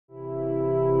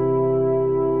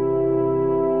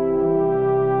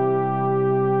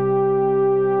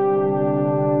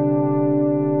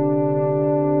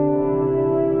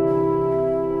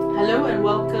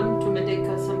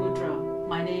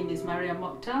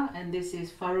Merdeka, and this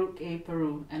is Farouk A.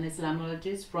 Peru, an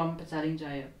Islamologist from Petaling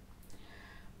Jaya.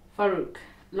 Farouk,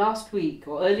 last week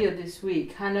or earlier this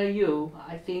week, Hannah Yeoh,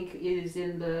 I think, is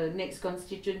in the next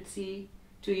constituency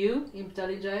to you in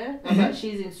Petaling Jaya, but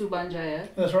she's in Subang Jaya.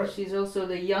 That's right. She's also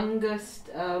the youngest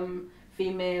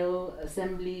female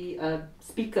assembly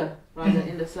speaker, rather,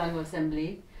 in the Selangor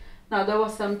Assembly. Now, there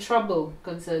was some trouble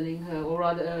concerning her, or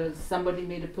rather, somebody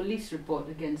made a police report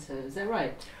against her. Is that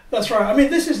right? That's right. I mean,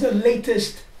 this is the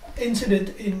latest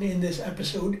incident in this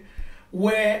episode,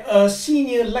 where a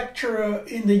senior lecturer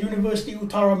in the University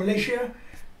Utara Malaysia,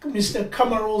 Mr.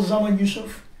 Kamarul Zaman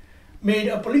Yusuf, made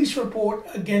a police report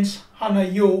against Hannah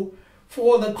Yeoh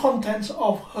for the contents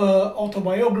of her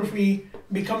autobiography,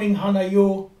 Becoming Hannah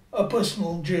Yeoh, A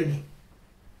Personal Journey.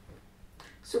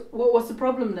 So what was the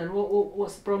problem then?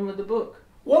 What's the problem with the book?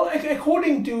 Well,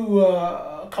 according to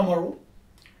Kamarul,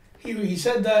 he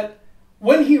said that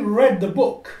when he read the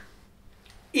book,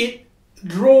 it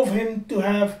drove him to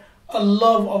have a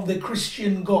love of the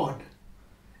Christian God.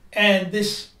 And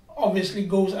this obviously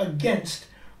goes against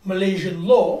Malaysian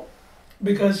law,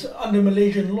 because under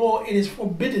Malaysian law it is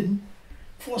forbidden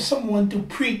for someone to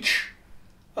preach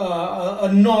a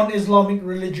non-Islamic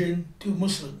religion to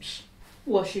Muslims.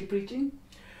 Was she preaching?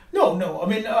 No. I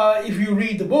mean, if you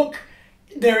read the book,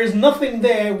 there is nothing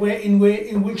there in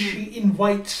which she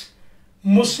invites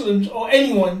Muslims or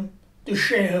anyone to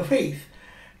share her faith.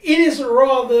 It is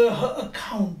rather her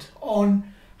account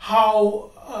on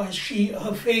how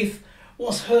her faith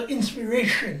was her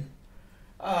inspiration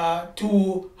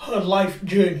to her life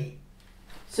journey.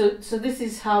 So this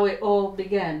is how it all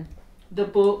began. The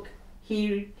book,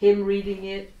 him reading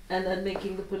it, and then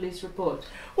making the police report.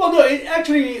 Well, no,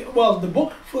 the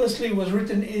book firstly was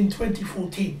written in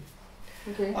 2014.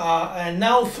 Okay. And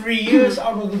now 3 years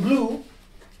out of the blue,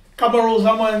 Kamarul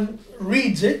Zaman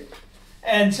reads it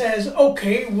and says,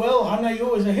 okay, well, Hannah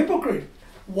Yeoh is a hypocrite.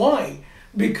 Why?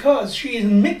 Because she is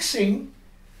mixing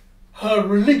her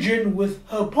religion with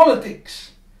her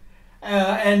politics.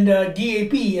 And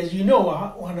DAP, as you know,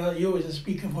 Hannah Yeoh is a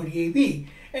speaker for DAP,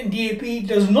 and DAP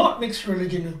does not mix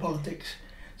religion with politics.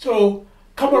 So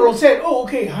Kamarul said, oh,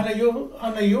 okay, Hannah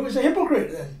Yeoh is a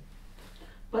hypocrite then.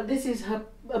 But this is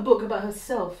a book about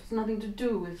herself. It's nothing to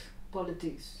do with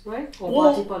politics, right? Or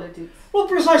party politics. Well,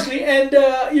 precisely. And,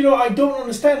 I don't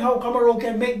understand how Kamarul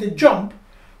can make the jump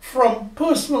from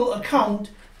personal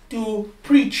account to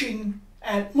preaching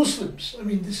at Muslims. I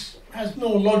mean, this has no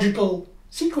logical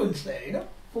sequence there,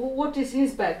 Well, what is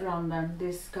his background then,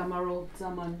 this Kamarul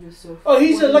Zaman Yusuf? Oh,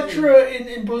 he's a lecturer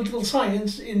in political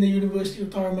science in the University of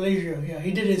Utara, Malaysia. Yeah,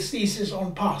 he did his thesis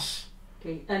on PAS.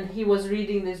 Okay, and he was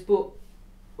reading this book.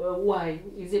 Why?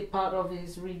 Is it part of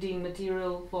his reading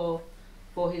material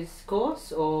for his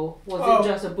course, or was it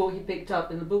just a book he picked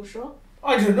up in the bookshop?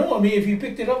 I don't know. I mean, if he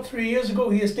picked it up 3 years ago,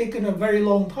 he has taken a very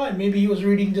long time. Maybe he was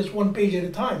reading just one page at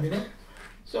a time,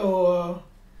 So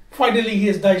finally he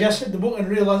has digested the book and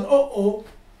realized,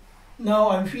 now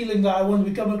I'm feeling that I want to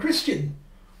become a Christian.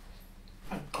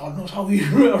 And God knows how he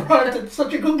arrived at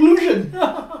such a conclusion.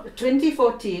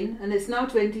 2014, and it's now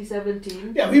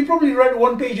 2017. Yeah, we probably read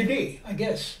one page a day, I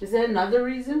guess. Is there another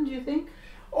reason, do you think?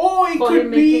 Oh, it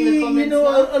could be,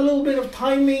 a little bit of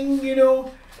timing,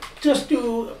 just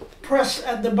to press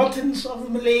at the buttons of the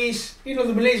Malays. The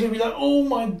Malays would be like, oh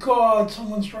my God,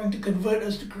 someone's trying to convert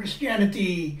us to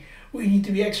Christianity. We need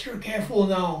to be extra careful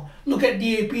now. Look at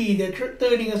DAP, they're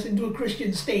turning us into a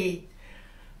Christian state.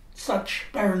 Such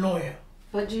paranoia.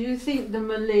 But do you think the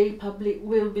Malay public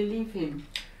will believe him?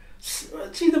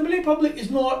 See, the Malay public is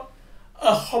not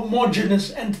a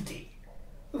homogeneous entity.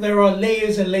 There are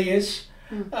layers and layers.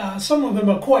 Some of them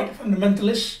are quite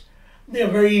fundamentalists. They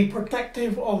are very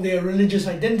protective of their religious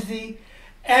identity.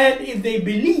 And if they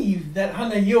believe that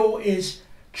Hannah Yeoh is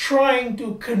trying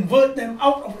to convert them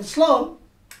out of Islam,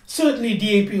 certainly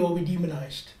DAP will be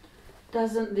demonized.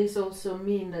 Doesn't this also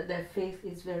mean that their faith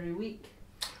is very weak?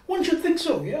 One should think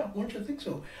so, yeah, one should think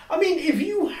so. I mean, if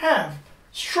you have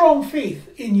strong faith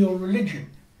in your religion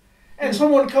and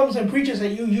someone comes and preaches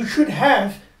at you, you should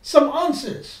have some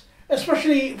answers,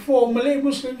 especially for Malay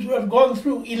Muslims who have gone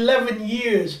through 11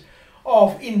 years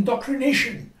of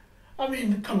indoctrination. I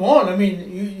mean, come on,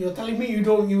 you're telling me you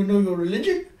don't even know your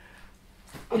religion?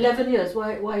 11 years.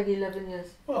 Why the 11 years?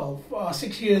 Well,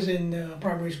 6 years in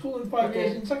primary school and 5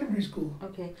 years in secondary school.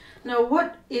 Okay. Now,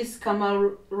 what is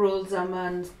Kamarul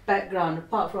Zaman's background,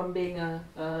 apart from being a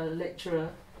lecturer?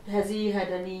 Has he had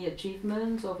any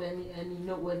achievements, or any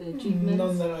noteworthy achievements?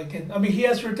 None that I can. He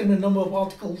has written a number of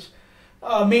articles,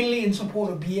 mainly in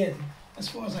support of BN, as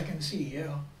far as I can see,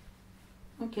 yeah.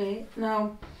 Okay.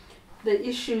 Now, the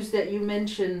issues that you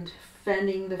mentioned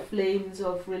fanning the flames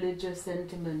of religious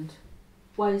sentiment.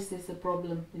 Why is this a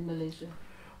problem in Malaysia?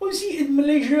 Well, you see, in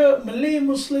Malaysia, Malay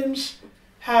Muslims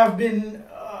have been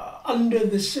under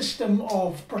the system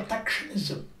of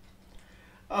protectionism.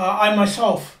 I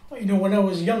myself, when I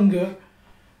was younger,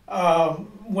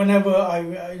 whenever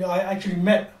I actually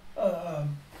met a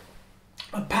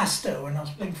pastor when I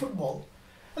was playing football,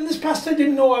 and this pastor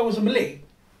didn't know I was a Malay,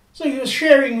 so he was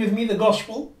sharing with me the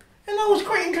gospel, and I was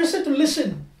quite interested to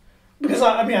listen, because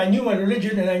I knew my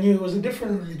religion and I knew it was a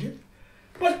different religion.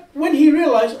 But when he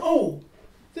realized, oh,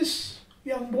 this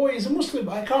young boy is a Muslim,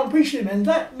 I can't preach to him, and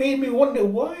that made me wonder,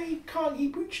 why can't he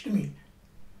preach to me?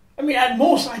 At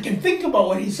most I can think about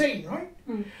what he's saying, right?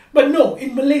 But no,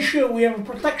 in Malaysia we have a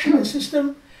protectionist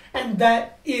system, and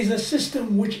that is a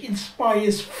system which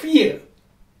inspires fear.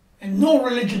 And no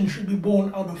religion should be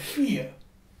born out of fear.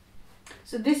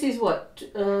 So this is what,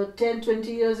 10,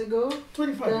 20 years ago?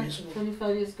 25 years ago.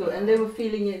 25 years ago, and they were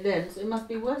feeling it then, so it must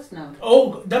be worse now.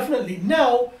 Oh, definitely.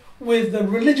 Now, with the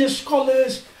religious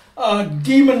scholars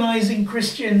demonizing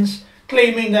Christians,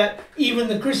 claiming that even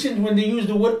the Christians, when they use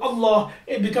the word Allah,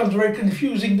 it becomes very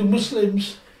confusing to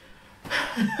Muslims.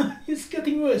 It's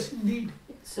getting worse indeed.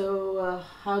 So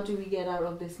how do we get out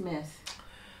of this mess?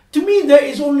 To me, there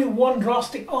is only one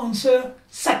drastic answer: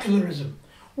 secularism.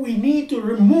 We need to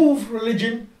remove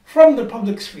religion from the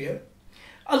public sphere,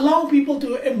 allow people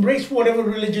to embrace whatever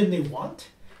religion they want,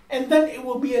 and then it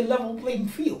will be a level playing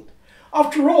field.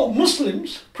 After all,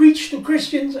 Muslims preach to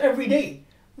Christians every day.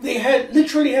 They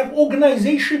literally have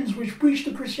organizations which preach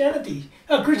to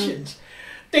Christians.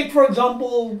 Take, for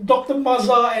example, Dr.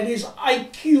 Maza and his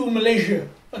IQ Malaysia,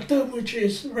 a term which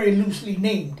is very loosely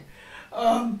named.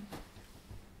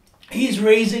 He's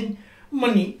raising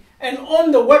money, and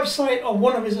on the website of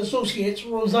one of his associates,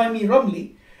 Rozaimi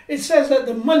Ramli, it says that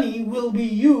the money will be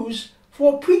used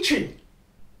for preaching.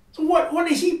 So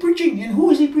what is he preaching, and who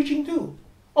is he preaching to?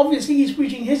 Obviously, he's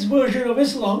preaching his version of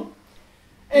Islam,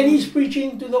 and he's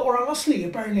preaching to the Orang Asli,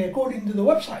 apparently, according to the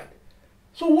website.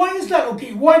 So why is that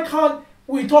okay? Why can't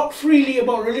we talk freely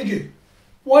about religion?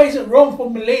 Why is it wrong for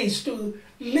Malays to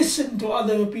listen to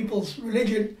other people's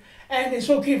religion, and it's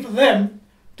okay for them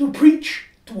to preach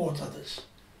towards others?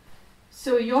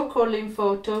 So you're calling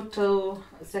for total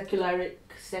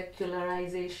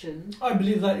secularization. I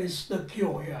believe that is the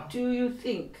cure, yeah. Do you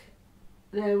think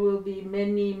there will be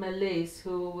many Malays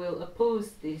who will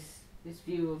oppose this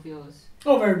view of yours?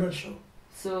 Oh, very much so.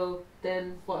 So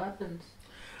then what happens?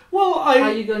 Well,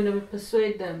 are you going to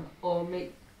persuade them or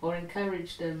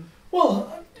encourage them?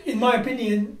 Well, in my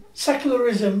opinion,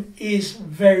 secularism is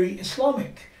very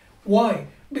Islamic. Why?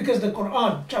 Because the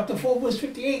Quran, chapter 4, verse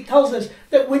 58, tells us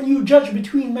that when you judge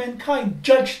between mankind,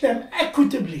 judge them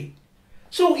equitably.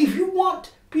 So if you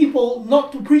want people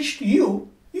not to preach to you,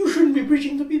 you shouldn't be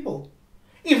preaching to people.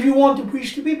 If you want to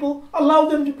preach to people, allow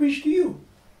them to preach to you.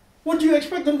 What do you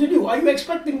expect them to do? Are you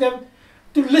expecting them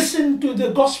to listen to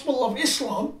the gospel of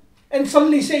Islam and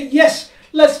suddenly say, yes,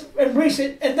 let's embrace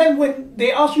it, and then when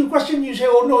they ask you a question, you say,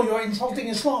 oh no, you're insulting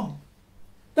Islam?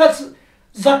 That's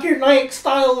Zakir Naik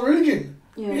style religion.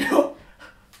 Yeah.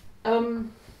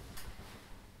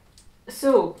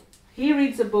 So he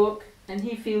reads a book and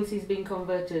he feels he's been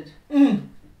converted.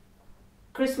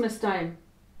 Christmas time,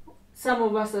 some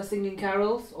of us are singing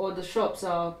carols, or the shops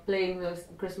are playing those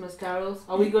Christmas carols.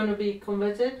 Are we going to be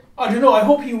converted? I don't know. I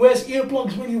hope he wears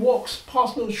earplugs when he walks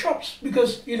past those shops,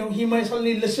 because he might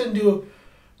suddenly listen to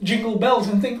jingle bells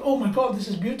and think, oh my God, this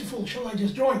is beautiful, shall I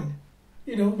just join?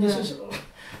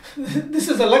 This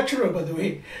is a lecturer, by the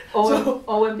way.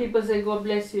 Or when people say, God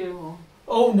bless you.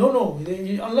 Oh, no.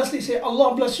 Unless they say,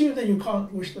 Allah bless you, then you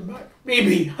can't wish them back.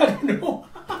 Maybe. I don't know.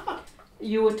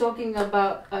 You were talking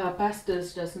about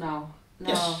pastors just now.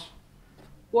 Yes.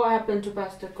 What happened to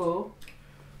Pastor Ko?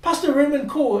 Pastor Raymond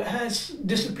Ko has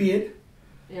disappeared.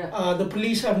 Yeah. The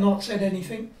police have not said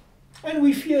anything. And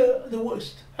we fear the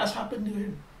worst has happened to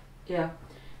him. Yeah.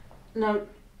 Now,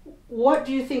 what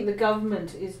do you think the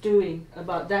government is doing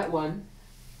about that one?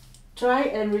 Try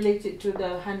and relate it to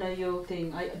the Hannah Yeoh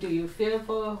thing. Do you fear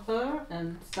for her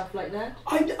and stuff like that?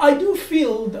 I do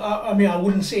feel, I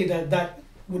wouldn't say that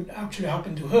would actually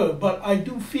happen to her, but I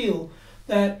do feel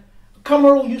that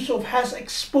Kamarul Yusuf has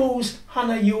exposed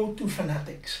Hannah Yeoh to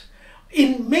fanatics.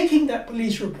 In making that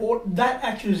police report, that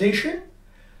accusation,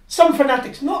 some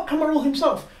fanatics, not Kamarul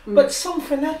himself, but some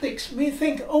fanatics may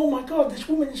think, oh my God, this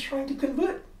woman is trying to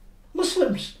convert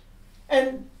Muslims.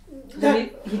 And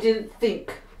that, he didn't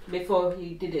think before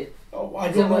he did it. Oh,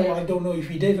 I don't know if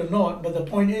he did or not, but the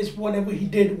point is, whatever he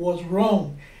did was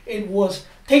wrong. It was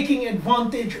taking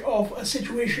advantage of a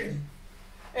situation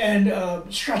and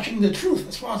stretching the truth,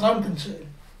 as far as I'm concerned.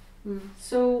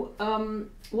 So,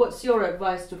 what's your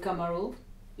advice to Kamarul,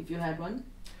 if you had one?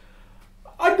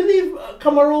 I believe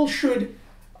Kamarul should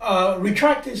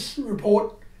retract his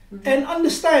report and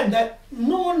understand that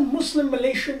non-Muslim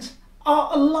Malaysians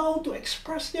are allowed to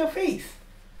express their faith.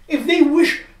 If they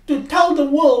wish to tell the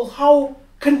world how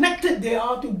connected they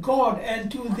are to God and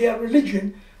to their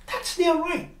religion, that's their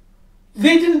right.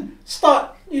 They didn't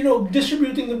start,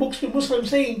 distributing the books to Muslims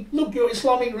saying, look, your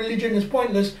Islamic religion is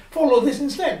pointless, follow this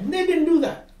instead. They didn't do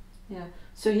that. Yeah.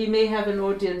 So he may have an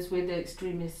audience with the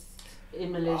extremists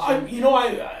in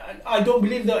Malaysia. I don't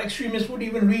believe the extremists would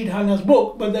even read Hannah's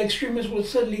book, but the extremists would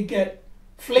certainly get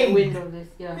flamed. Wind of this,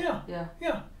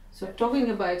 yeah. So talking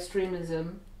about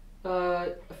extremism,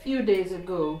 a few days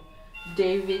ago,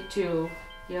 David Teo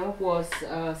was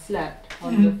slapped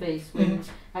on the face when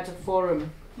at a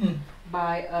forum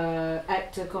by an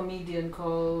actor comedian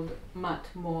called Mat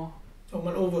Moore.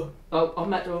 Mat Over.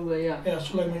 Mat Over, yeah. Yeah,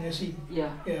 Sulaiman Yassin.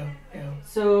 Yeah. Yeah.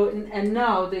 So, and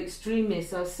now the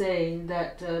extremists are saying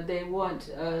that they want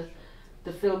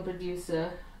the film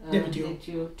producer, David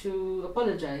Teo, to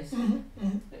apologize.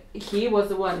 He was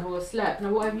the one who was slapped.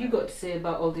 Now, what have you got to say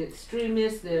about all the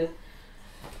extremists, the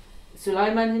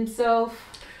Sulaiman himself?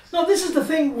 Now, this is the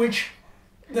thing which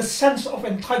the sense of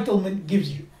entitlement gives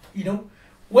you.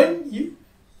 When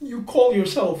you call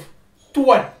yourself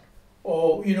Tuan,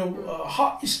 or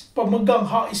pemegang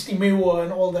hak istimewa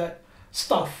and all that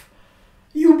stuff,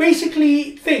 you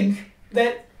basically think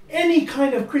that any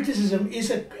kind of criticism is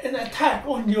an attack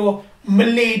on your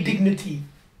Malay dignity,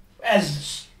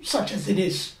 as such as it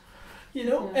is.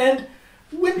 And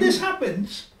when this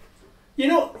happens,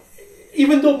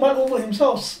 even though Mat Over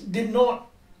himself did not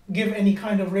give any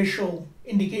kind of racial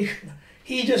indication,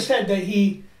 he just said that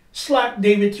he slapped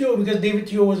David Teo because David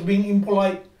Teo was being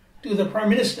impolite to the Prime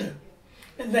Minister.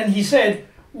 And then he said,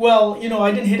 well,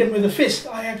 I didn't hit him with a fist,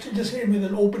 I actually just hit him with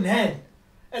an open hand,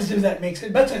 as if that makes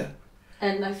it better.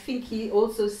 And I think he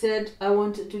also said, I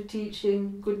wanted to teach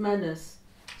him good manners.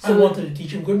 So, I wanted to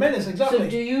teach him good manners, exactly. So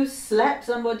do you slap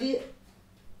somebody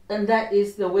and that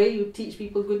is the way you teach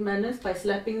people good manners, by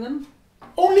slapping them?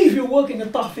 Only if you work in a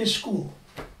tahfiz school.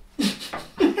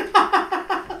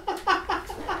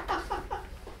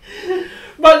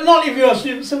 But not if you're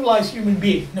a civilized human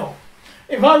being, no.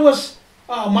 If I was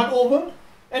Mat Over,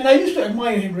 and I used to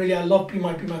admire him really, I love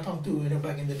Pimai Tang too,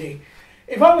 back in the day.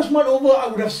 If I was Mat Over, I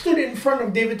would have stood in front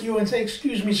of David Teo and said,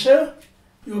 excuse me, sir,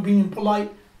 you're being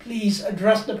impolite, please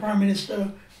address the Prime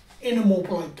Minister in a more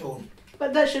polite tone.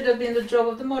 But that should have been the job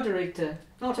of the moderator,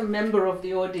 not a member of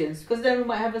the audience, because then we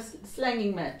might have a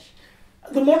slanging match.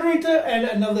 The moderator and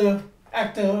another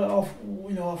actor of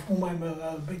whom I'm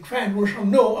a big fan, Rosham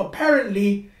No,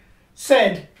 apparently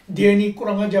said, dia ni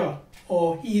kurang ajar,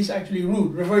 or he is actually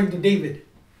rude, referring to David.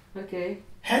 Okay.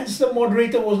 Hence the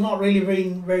moderator was not really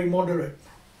very moderate.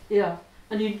 Yeah.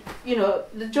 And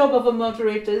the job of a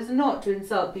moderator is not to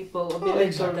insult people or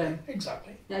belittle them.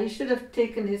 Exactly. Yeah, he should have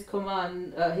taken his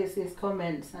command, his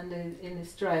comments and in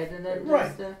his stride, and then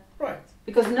right. Right.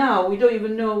 Because now we don't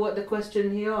even know what the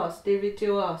question he asked, David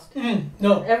Teo asked.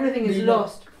 No. Everything is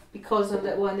lost because of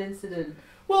that one incident.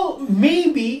 Well,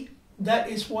 maybe that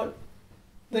is what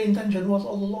the intention was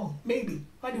all along. Maybe.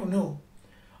 I don't know.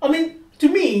 I mean, to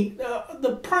me,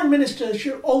 the Prime Minister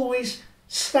should always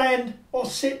stand or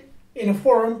sit in a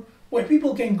forum where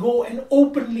people can go and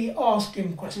openly ask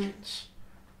him questions.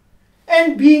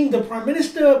 And being the Prime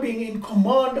Minister, being in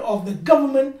command of the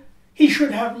government, he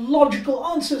should have logical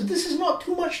answers. This is not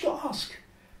too much to ask.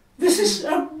 This is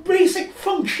a basic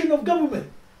function of government.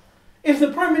 If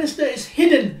the Prime Minister is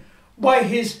hidden by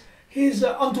his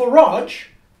entourage,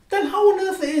 then how on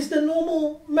earth is the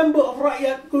normal member of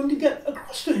Rakyat going to get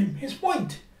across to him his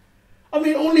point? I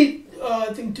mean, only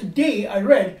I think today I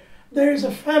read there is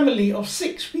a family of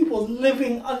 6 people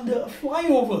living under a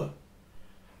flyover.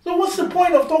 So what's the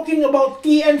point of talking about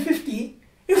TN50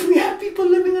 if we have people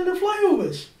living under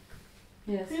flyovers?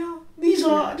 Yes. These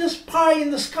are just pie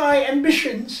in the sky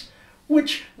ambitions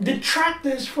which detract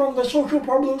us from the social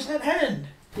problems at hand.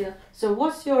 Yeah. So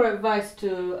what's your advice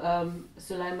to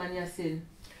Sulaiman Yassin?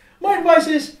 My advice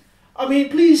is,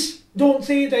 please don't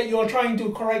say that you're trying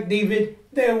to correct David.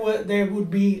 There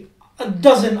would be a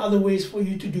dozen other ways for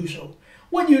you to do so.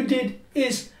 What you did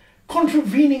is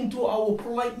contravening to our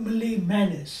polite Malay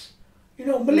manners.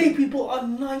 Malay people are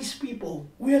nice people.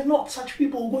 We are not such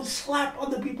people who will slap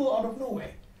other people out of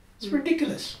nowhere. It's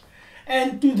ridiculous.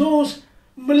 And to those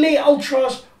Malay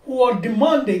ultras who are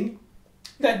demanding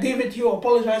that David Teo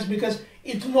apologize because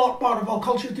it's not part of our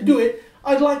culture to do it,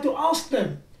 I'd like to ask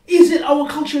them, is it our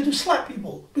culture to slap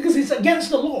people? Because it's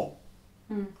against the law.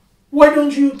 Why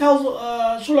don't you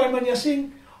tell Sulaiman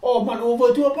Yassin or Man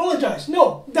Over to apologize.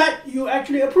 No, that you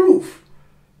actually approve.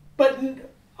 But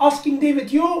asking David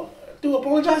Yeoh to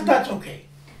apologize, that's okay.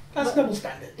 That's double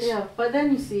standards. Yeah, but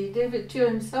then you see, David Yeoh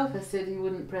himself has said he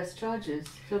wouldn't press charges.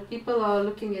 So people are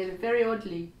looking at it very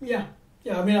oddly. Yeah,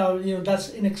 I mean,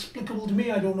 that's inexplicable to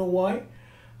me. I don't know why.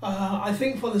 I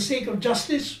think for the sake of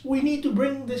justice, we need to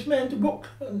bring this man to book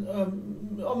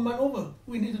on Man Over.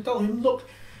 We need to tell him, look,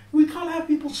 we can't have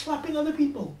people slapping other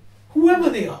people, whoever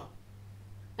they are.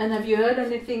 And have you heard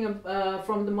anything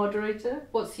from the moderator?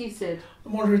 What's he said? The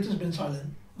moderator's been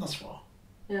silent thus far.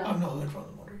 Yeah. I've not heard from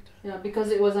the moderator. Yeah, because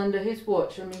it was under his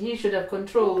watch. I mean, he should have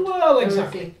controlled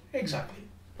exactly. Exactly.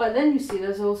 But then you see,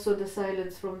 there's also the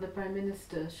silence from the Prime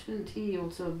Minister. Shouldn't he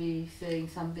also be saying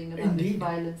something about this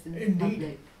violence in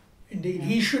public? Indeed. Yeah.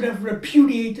 He should have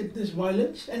repudiated this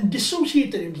violence and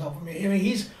dissociated himself from it. I mean,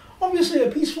 he's obviously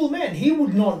a peaceful man. He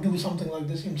would not do something like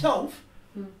this himself.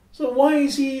 So why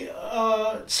is he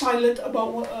silent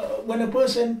about when a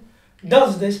person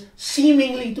does this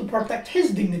seemingly to protect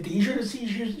his dignity?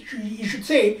 He should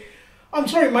say, I'm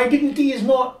sorry, my dignity is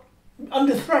not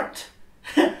under threat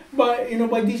by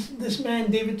this man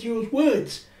David Yeoh's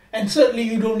words, and certainly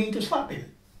you don't need to slap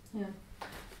him. Yeah.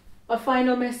 A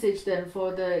final message then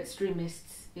for the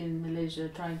extremists in Malaysia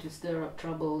trying to stir up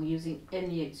trouble using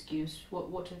any excuse.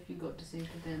 What have you got to say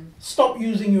to them? Stop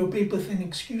using your paper thin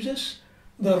excuses.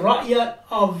 The Rakyat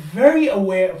are very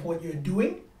aware of what you're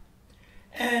doing,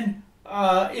 and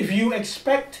if you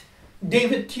expect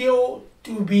David Yeoh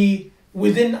to be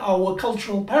within our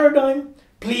cultural paradigm,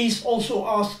 please also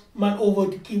ask Man Over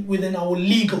to keep within our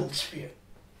legal sphere.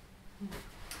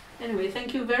 Anyway,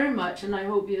 thank you very much, and I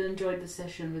hope you enjoyed the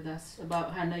session with us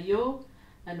about Hannah Yeoh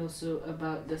and also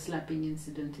about the slapping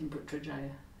incident in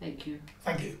Putrajaya. Thank you.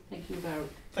 Thank you. Thank you, Farouk.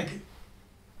 Thank you.